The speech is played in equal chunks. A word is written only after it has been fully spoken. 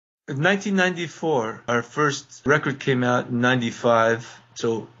1994, our first record came out in 95,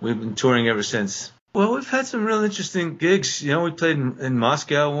 so we've been touring ever since. Well, we've had some real interesting gigs. You know, we played in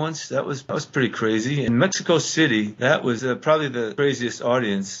Moscow once. That was pretty crazy. In Mexico City, that was probably the craziest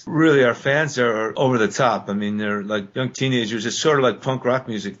audience. Really, our fans there are over the top. I mean, they're like young teenagers. It's sort of like punk rock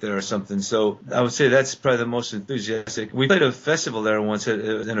music there or something. So I would say that's probably the most enthusiastic. We played a festival there once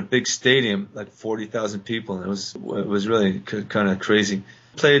in a big stadium, like 40,000 people, and it was really kind of crazy.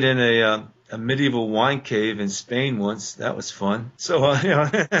 Played in a medieval wine cave in Spain once. That was fun. So, you know,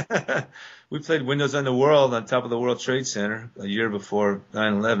 we played Windows on the World on top of the World Trade Center a year before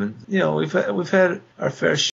 9/11. You know, we've had our fair